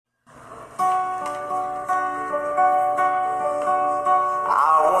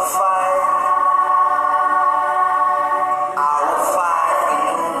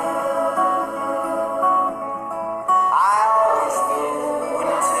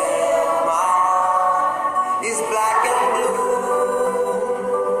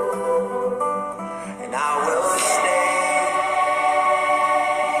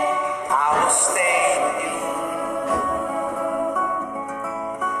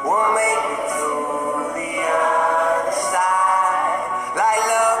We'll make it to the other side like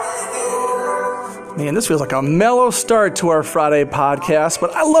lovers do. Man, this feels like a mellow start to our Friday podcast,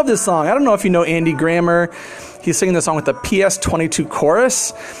 but I love this song. I don't know if you know Andy Grammer. He's singing this song with the PS22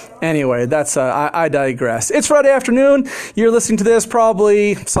 chorus. Anyway, that's I digress. It's Friday afternoon. You're listening to this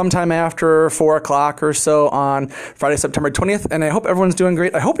probably sometime after 4 o'clock or so on Friday, September 20th, and I hope everyone's doing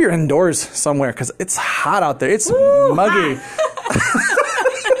great. I hope you're indoors somewhere because it's hot out there. It's muggy.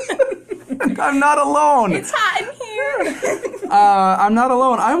 I'm not alone. It's hot in here. I'm not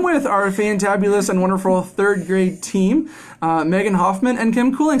alone. I'm with our fantabulous and wonderful third grade team, Megan Hoffman and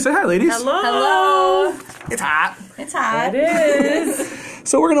Kim Cooling. Say hi, ladies. Hello. It's hot. It's hot. It is.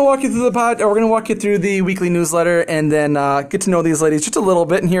 So we're going to walk you through we're going to walk you through the weekly newsletter and then get to know these ladies just a little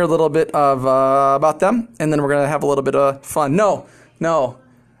bit and hear a little bit of about them. And then we're going to have a little bit of fun. No.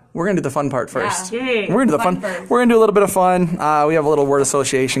 We're going to do the fun part first. Yeah. Yay. We're going to do the fun. First. We're going to do a little bit of fun. We have a little word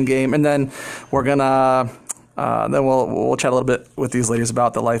association game, and then we're going to then we'll chat a little bit with these ladies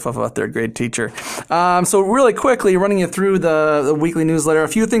about the life of a third grade teacher. So really quickly, running you through the weekly newsletter. A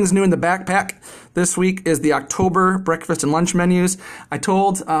few things new in the backpack this week is the October breakfast and lunch menus. I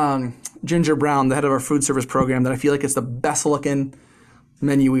told Ginger Brown, the head of our food service program, that I feel like it's the best looking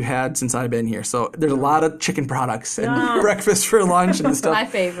menu we've had since I've been here. So there's a lot of chicken products and breakfast for lunch and stuff. My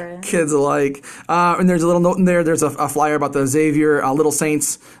favorite. Kids alike. And there's a little note in there. There's a flyer about the Xavier Little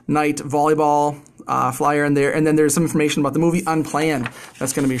Saints night volleyball flyer in there. And then there's some information about the movie Unplanned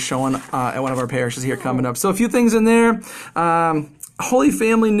that's going to be showing at one of our parishes here coming up. So a few things in there. Holy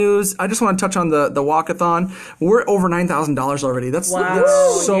Family news. I just want to touch on the walkathon. We're over $9,000 already. That's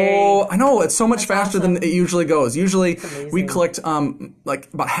so. Yay. I know it's so much faster than it usually goes. Usually we collect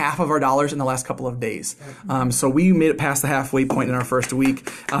like about half of our dollars in the last couple of days. So we made it past the halfway point in our first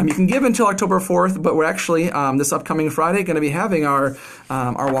week. You can give until October 4th, but we're actually this upcoming Friday going to be having our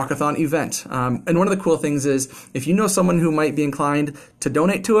walkathon event. And one of the cool things is if you know someone who might be inclined to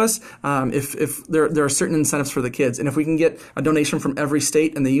donate to us, if there are certain incentives for the kids, and if we can get a donation from every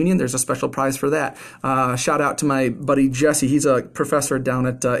state in the union, there's a special prize for that. Shout out to my buddy Jesse. He's a professor down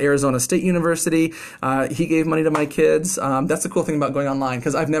at Arizona State University. He gave money to my kids. That's the cool thing about going online,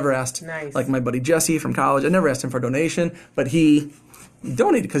 because I've never asked, like my buddy Jesse from college, I never asked him for a donation, but he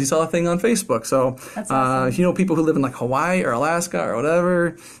donated because he saw a thing on Facebook. So if you know people who live in like Hawaii or Alaska or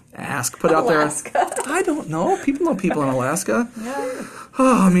whatever, ask, put it out there. I don't know. People know people in Alaska.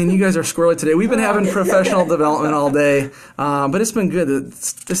 Oh, I mean, you guys are squirrely today. We've been having professional development all day, but it's been good.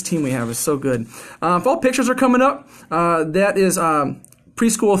 This team we have is so good. Fall pictures are coming up. That is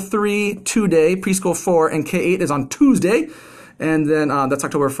preschool 3 2-day, preschool 4, and K8 is on Tuesday. And then that's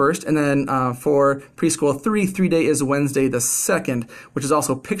October 1st. And then for preschool 3-day is Wednesday the 2nd, which is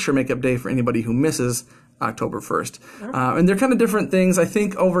also picture makeup day for anybody who misses October 1st. And they're kind of different things. I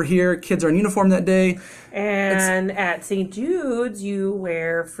think over here, kids are in uniform that day. And at St. Jude's, you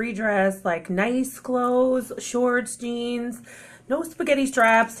wear free dress, like nice clothes, shorts, jeans, no spaghetti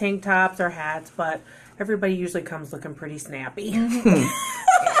straps, tank tops, or hats, but everybody usually comes looking pretty snappy.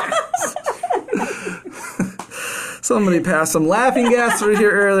 Somebody passed some laughing gas through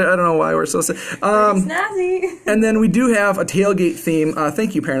here earlier. I don't know why we're so sick. Snazzy. And then we do have a tailgate theme.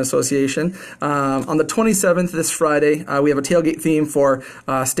 Thank you, Parent Association. On the 27th, this Friday, we have a tailgate theme for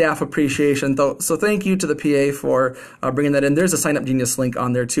staff appreciation. So thank you to the PA for bringing that in. There's a Sign Up Genius link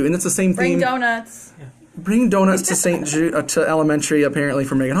on there, too. And it's the same Bring theme. donuts. Bring donuts to St. Jude, to elementary, apparently,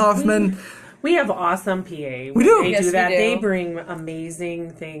 for Megan Hoffman. We have awesome PA. We do. They Yes, do that. we do. They bring amazing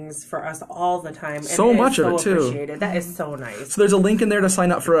things for us all the time. And So much of it, too. Appreciated. That is so nice. So there's a link in there to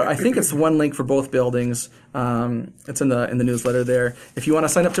sign up for. I think it's one link for both buildings. It's in the newsletter there. If you want to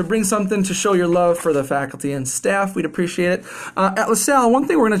sign up to bring something to show your love for the faculty and staff, we'd appreciate it. At LaSalle, one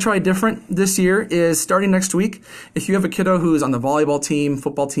thing we're going to try different this year is starting next week. If you have a kiddo who's on the volleyball team,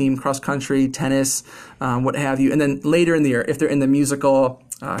 football team, cross country, tennis, what have you, and then later in the year, if they're in the musical,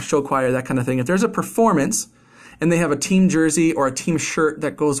 show choir, that kind of thing, if there's a performance and they have a team jersey or a team shirt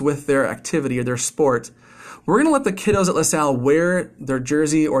that goes with their activity or their sport, we're going to let the kiddos at LaSalle wear their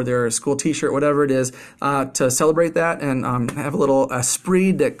jersey or their school t-shirt, whatever it is, to celebrate that and have a little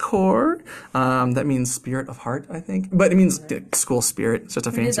esprit de corps. That means spirit of heart, I think. But it means school spirit. It's just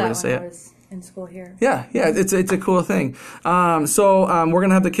a fancy way to say it. In school here. Yeah, it's a cool thing. So we're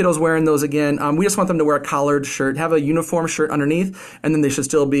going to have the kiddos wearing those again. We just want them to wear a collared shirt, have a uniform shirt underneath, and then they should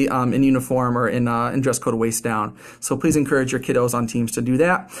still be in uniform or in dress code waist down. So please encourage your kiddos on teams to do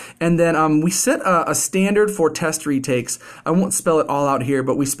that. And then we set a standard for test retakes. I won't spell it all out here,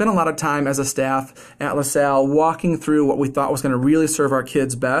 but we spent a lot of time as a staff at LaSalle walking through what we thought was going to really serve our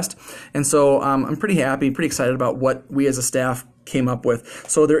kids best. And so I'm pretty happy, pretty excited about what we as a staff came up with.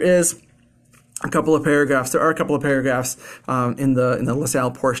 So there is a couple of paragraphs. There are a couple of paragraphs in the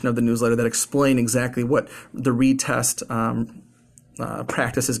LaSalle portion of the newsletter that explain exactly what the retest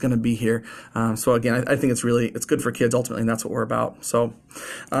practice is going to be here. So again, I think it's good for kids ultimately, and that's what we're about. So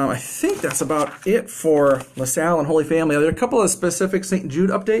I think that's about it for LaSalle and Holy Family. Are there a couple of specific St. Jude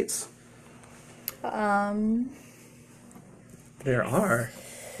updates? There are.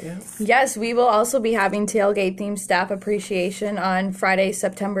 Yeah. Yes, we will also be having tailgate themed staff appreciation on Friday,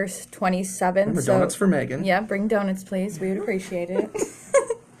 September 27th. Remember donuts for Megan. Yeah, bring donuts, please. We would appreciate it.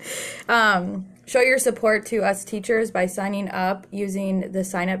 Show your support to us teachers by signing up using the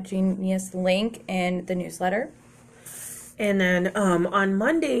Sign Up Genius link in the newsletter. And then on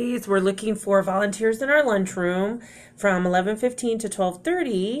Mondays, we're looking for volunteers in our lunchroom from 11:15 to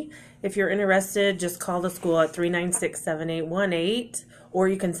 12:30. If you're interested, just call the school at 396-7818, or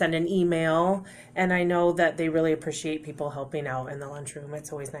you can send an email. And I know that they really appreciate people helping out in the lunchroom.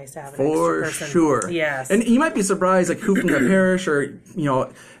 It's always nice to have an For extra person. sure. Yes. And you might be surprised, like who from the parish or,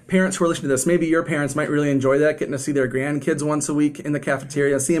 parents who are listening to this, maybe your parents might really enjoy that, getting to see their grandkids once a week in the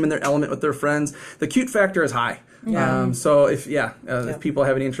cafeteria, see them in their element with their friends. The cute factor is high. Yeah. So if people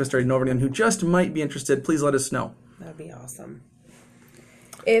have any interest or know anyone who just might be interested, please let us know. That'd be awesome.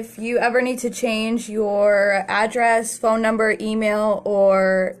 If you ever need to change your address, phone number, email,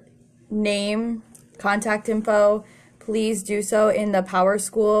 or name, contact info, please do so in the Power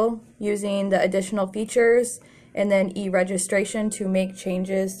School using the additional features and then e-registration to make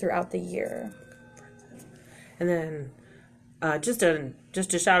changes throughout the year. And then just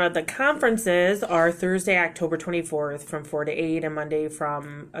to shout out, the conferences are Thursday, October 24th from 4 to 8, and Monday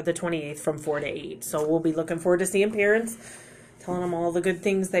from the 28th from 4 to 8. So we'll be looking forward to seeing parents, telling them all the good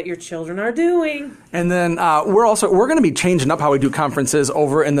things that your children are doing. And then we're going to be changing up how we do conferences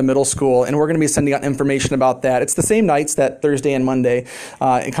over in the middle school, and we're going to be sending out information about that. It's the same nights, that Thursday and Monday,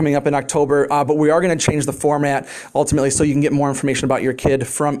 coming up in October, but we are going to change the format ultimately so you can get more information about your kid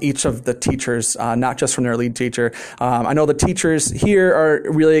from each of the teachers, not just from their lead teacher. I know the teachers here are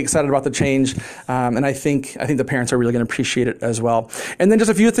really excited about the change, and I think the parents are really going to appreciate it as well. And then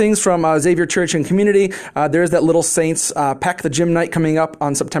just a few things from Xavier Church and Community. There's that Little Saints Pack the Gym Night coming up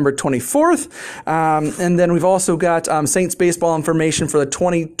on September 24th. And then we've also got Saints baseball information for the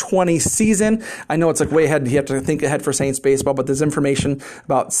 2020 season. I know it's like way ahead. You have to think ahead for Saints baseball, but there's information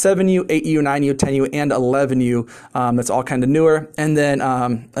about 7U, 8U, 9U, 10U, and 11U. That's all kind of newer. And then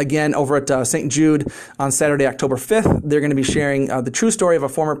again, over at St. Jude on Saturday, October 5th, they're going to be sharing the true story of a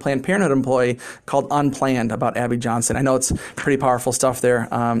former Planned Parenthood employee called Unplanned about Abby Johnson. I know it's pretty powerful stuff there.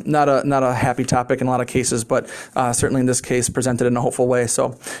 Not a happy topic in a lot of cases, but certainly in this case presented in a hopeful way.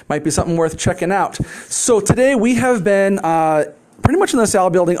 So might be something worth checking out. So today we have been pretty much in the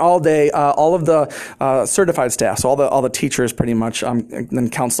LaSalle building all day, all of the certified staff, so all the teachers pretty much, and then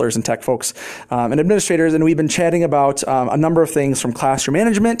counselors and tech folks and administrators, and we've been chatting about a number of things from classroom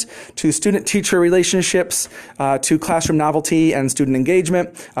management to student-teacher relationships to classroom novelty and student engagement.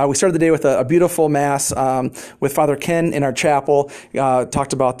 We started the day with a beautiful mass with Father Ken in our chapel,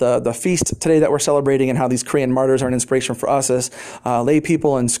 talked about the feast today that we're celebrating and how these Korean martyrs are an inspiration for us as lay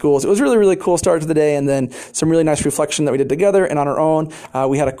people in schools. It was really, really cool start to the day, and then some really nice reflection that we did together and on our own.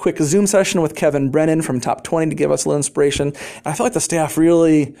 We had a quick Zoom session with Kevin Brennan from Top 20 to give us a little inspiration. And I feel like the staff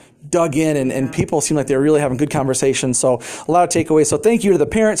really dug in, and people seemed like they were really having good conversations. So a lot of takeaways. So thank you to the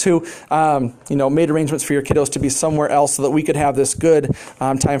parents who, made arrangements for your kiddos to be somewhere else so that we could have this good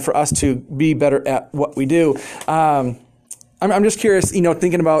time for us to be better at what we do. I'm just curious,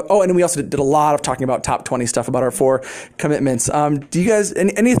 thinking about, and we also did a lot of talking about Top 20 stuff, about our 4 commitments. Do you guys,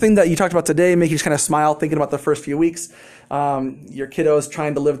 anything that you talked about today make you just kind of smile thinking about the first few weeks? Your kiddos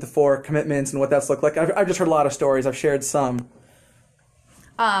trying to live the 4 commitments and what that's looked like? I've just heard a lot of stories. I've shared some.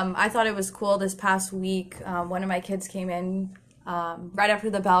 I thought it was cool this past week. One of my kids came in right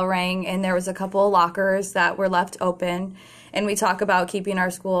after the bell rang, and there was a couple of lockers that were left open. And we talk about keeping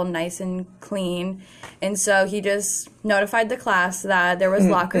our school nice and clean. And so he just notified the class that there was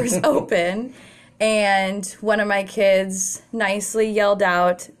lockers open. And one of my kids nicely yelled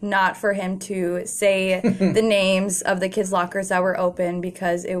out not for him to say the names of the kids' lockers that were open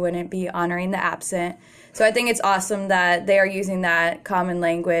because it wouldn't be honoring the absent. So I think it's awesome that they are using that common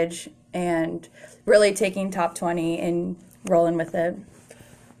language and really taking Top 20 and rolling with it.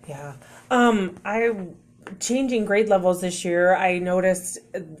 Yeah. Changing grade levels this year, I noticed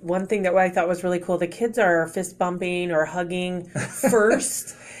one thing that I thought was really cool. The kids are fist bumping or hugging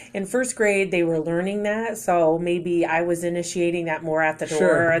first in first grade they were learning that, so maybe I was initiating that more at the door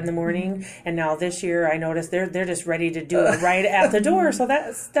Sure. in the morning. And now this year I noticed they're just ready to do it right at the door. So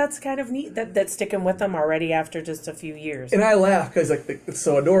that's kind of neat that's sticking with them already after just a few years. And I laugh because like it's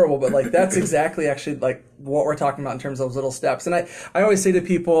so adorable, but like that's exactly actually like what we're talking about in terms of those little steps. And I always say to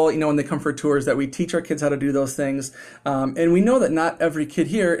people, you know, when they come for tours, that we teach our kids how to do those things. And we know that not every kid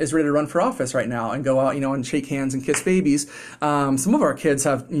here is ready to run for office right now and go out, you know, and shake hands and kiss babies. Some of our kids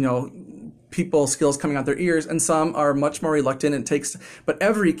have, you know, people skills coming out their ears, and some are much more reluctant. It takes, but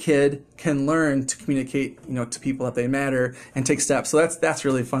every kid can learn to communicate, you know, to people that they matter and take steps. So that's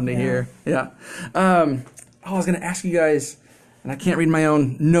really fun to hear. Yeah. I was going to ask you guys, and I can't read my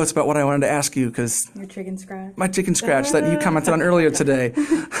own notes about what I wanted to ask you because Your chicken scratch. my chicken scratch that you commented on earlier today.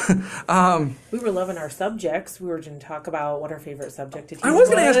 We were loving our subjects. We were going to talk about what our favorite subject to teach I was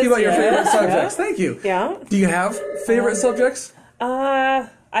going to ask you about your Yeah. favorite subjects. Yeah. Thank you. Yeah. Do you have favorite subjects?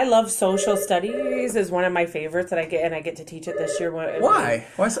 I love social studies is one of my favorites that I get to teach it this year. Why?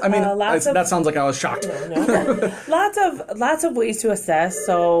 I mean, lots of- that sounds like I was shocked. No. lots of ways to assess.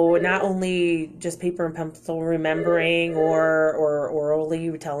 So not only just paper and pencil remembering or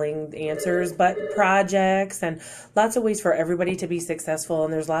orally telling answers, but projects and lots of ways for everybody to be successful.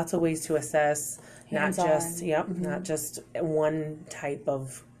 And there's lots of ways to assess, Hands-on. not just one type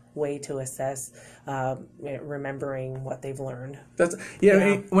of way to assess remembering what they've learned. That's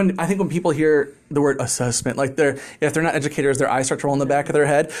I think when people hear the word assessment, like if they're not educators, their eyes start to roll in the back of their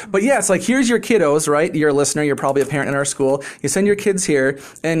head. But yeah, it's like, here's your kiddos, right? You're a listener, you're probably a parent in our school. You send your kids here,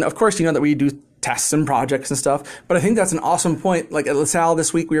 and of course you know that we do tests and projects and stuff. But I think that's an awesome point. Like at LaSalle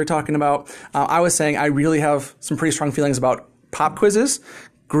this week we were talking about, I was saying I really have some pretty strong feelings about pop quizzes,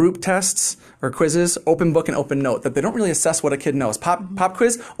 group tests or quizzes, open book and open note, that they don't really assess what a kid knows. Pop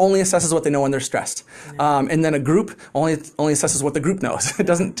quiz only assesses what they know when they're stressed. And then a group only assesses what the group knows. It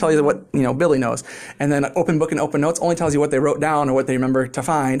doesn't tell you what, you know, Billy knows. And then open book and open notes only tells you what they wrote down or what they remember to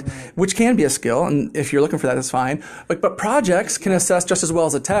find, which can be a skill. And if you're looking for that, that's fine. But projects can assess just as well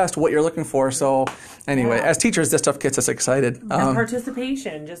as a test what you're looking for. So anyway, as teachers, this stuff gets us excited. And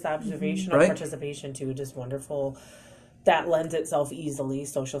participation, just observational Right. participation too, just wonderful. That lends itself easily,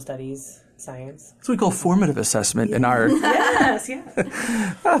 social studies, science. That's what we call formative assessment in our... Yes, yeah.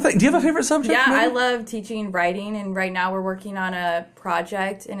 Do you have a favorite subject? Yeah, I Megan? love teaching writing, and right now we're working on a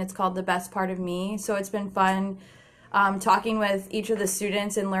project, and it's called The Best Part of Me. So it's been fun talking with each of the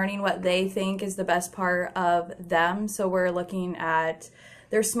students and learning what they think is the best part of them. So we're looking at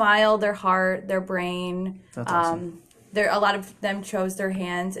their smile, their heart, their brain. That's awesome. A lot of them chose their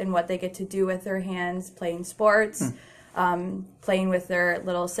hands and what they get to do with their hands, playing sports, playing with their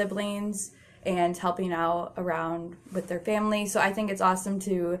little siblings, and helping out around with their family. So I think it's awesome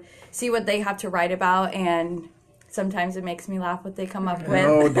to see what they have to write about, and sometimes it makes me laugh what they come up with.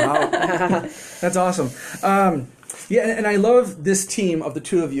 No doubt. That's awesome. And I love this team of the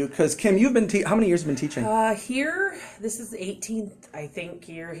two of you, because Kim, you've been how many years have you been teaching? Here, this is the 18th, I think,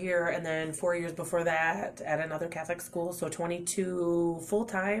 year here, and then 4 years before that at another Catholic school, so 22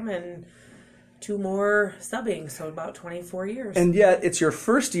 full-time and 2 more subbing, so about 24 years. And yet, it's your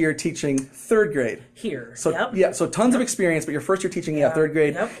first year teaching third grade. Here, So yep. yeah, so tons of experience, but your first year teaching, third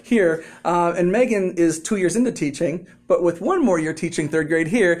grade Yep. here. And Megan is 2 years into teaching, but with 1 more year teaching third grade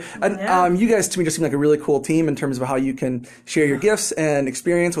here. And you guys, to me, just seem like a really cool team in terms of how you can share your gifts and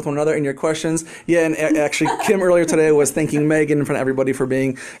experience with one another and your questions. Yeah, and actually, Kim earlier today was thanking Megan in front of everybody for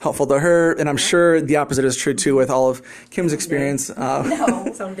being helpful to her, and I'm sure the opposite is true too with all of Kim's experience.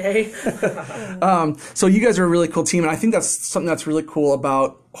 Someday. So you guys are a really cool team, and I think that's something that's really cool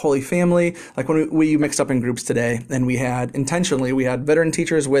about Holy Family. Like when we mixed up in groups today, and we had veteran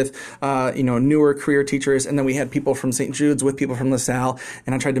teachers with newer career teachers, and then we had people from St. Jude's with people from LaSalle,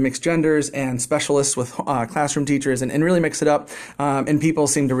 and I tried to mix genders and specialists with classroom teachers and really mix it up, and people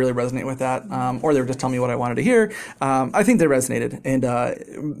seemed to really resonate with that, or they were just telling me what I wanted to hear. I think they resonated,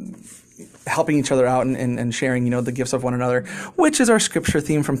 and helping each other out and sharing, the gifts of one another, which is our scripture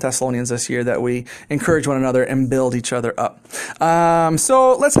theme from Thessalonians this year, that we encourage one another and build each other up.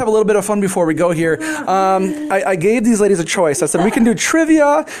 So let's have a little bit of fun before we go here. I gave these ladies a choice. I said, we can do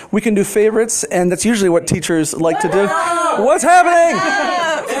trivia, we can do favorites, and that's usually what teachers like to do. What's happening?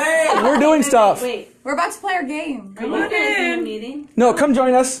 We're doing stuff. Wait, we're about to play our game. Are you guys in a meeting? No, come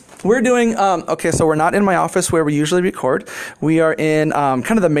join us. We're doing, so we're not in my office where we usually record. We are in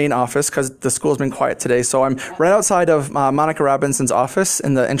kind of the main office because the school's been quiet today. So I'm right outside of Monica Robinson's office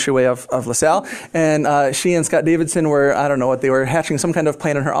in the entryway of LaSalle. And she and Scott Davidson were, I don't know what, they were hatching some kind of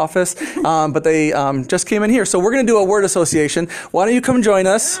plan in her office. But they just came in here. So we're going to do a word association. Why don't you come join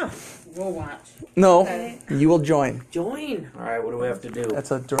us? We'll watch. No, you will join. Join. All right, what do we have to do?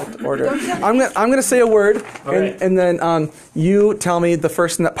 That's a direct order. I'm gonna say a word, Okay. and then you tell me the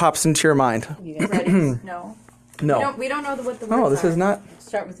first thing that pops into your mind. You guys ready? No. No. We don't know what the words Oh, this are. is not.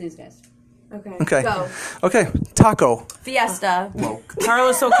 Start with these guys. Okay. Okay. Go. Okay. Taco. Fiesta.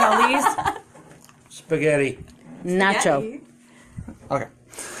 Carlos O'Kelly's. Spaghetti. Nacho. Okay.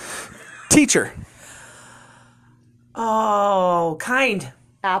 Teacher. Oh, kind.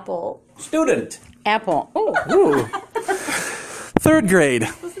 Apple. Student. Apple. Oh, Ooh. Third grade.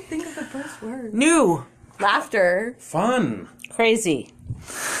 Think of the first word. New. Laughter. Fun. crazy.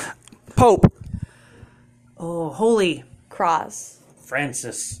 Pope. Oh, holy. Cross.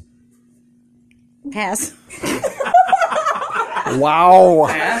 Francis. Pass. Wow.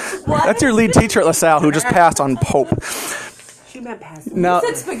 That's your lead teacher at LaSalle who just passed on Pope. She meant pass. Now, I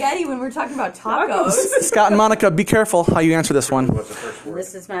said spaghetti when we were talking about tacos. Scott and Monica, be careful how you answer this one. What's the first word?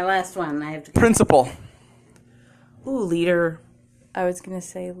 This is my last one. I have to. Principal. Ooh, leader. I was gonna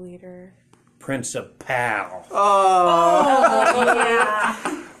say leader. Principal.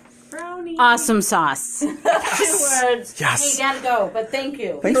 Brownie. Awesome sauce. 2 words. Yes. You gotta go, but thank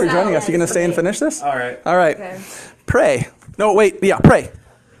you. Thanks for joining us. You going to stay and finish this? All right. All right. Okay. Pray. No, wait. Yeah, pray.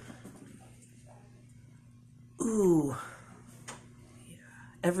 Ooh. Yeah.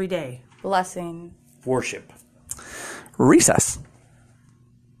 Every day. Blessing. Worship. Recess.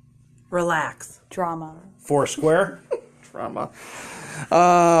 Relax. Drama. Foursquare. Drama.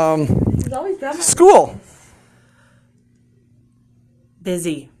 There's always drama. School.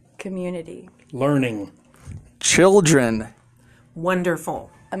 Busy. Community. Learning. Children. Wonderful.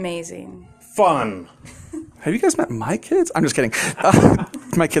 Amazing. Fun. Have you guys met my kids? I'm just kidding.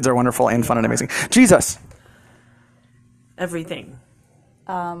 My kids are wonderful and fun and amazing. Jesus. Everything.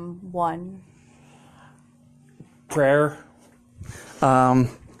 One. Prayer.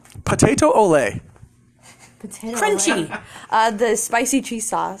 Potato ole. Potato. Crunchy. The spicy cheese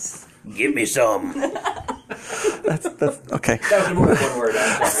sauce. Give me some. That's okay. That was more than one word.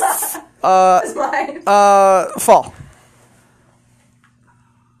 I'm sorry. Fall.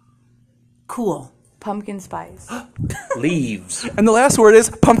 Cool. Pumpkin spice. Leaves. And the last word is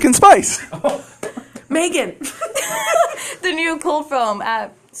pumpkin spice. Megan. The new cold foam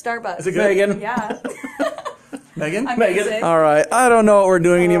at Starbucks. Megan. Yeah. Megan? Amazing. All right. I don't know what we're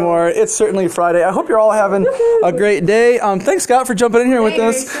doing anymore. It's certainly Friday. I hope you're all having a great day. Thanks, Scott, for jumping in here with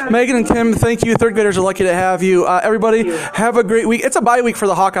us. Megan and Kim, thank you. Third graders are lucky to have you. Everybody, have a great week. It's a bye week for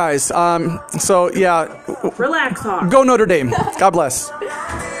the Hawkeyes. So, yeah, Relax, Hawk. go Notre Dame. God bless.